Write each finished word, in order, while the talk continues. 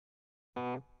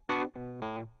It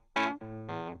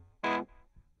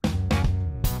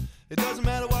doesn't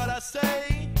matter what I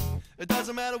say, it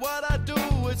doesn't matter what I do.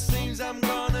 It seems I'm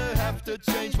gonna have to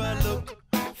change my look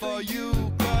for you.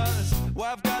 Cause,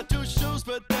 well, I've got two shoes,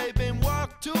 but they've been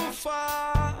walked too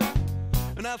far.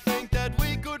 And I think that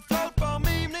we could float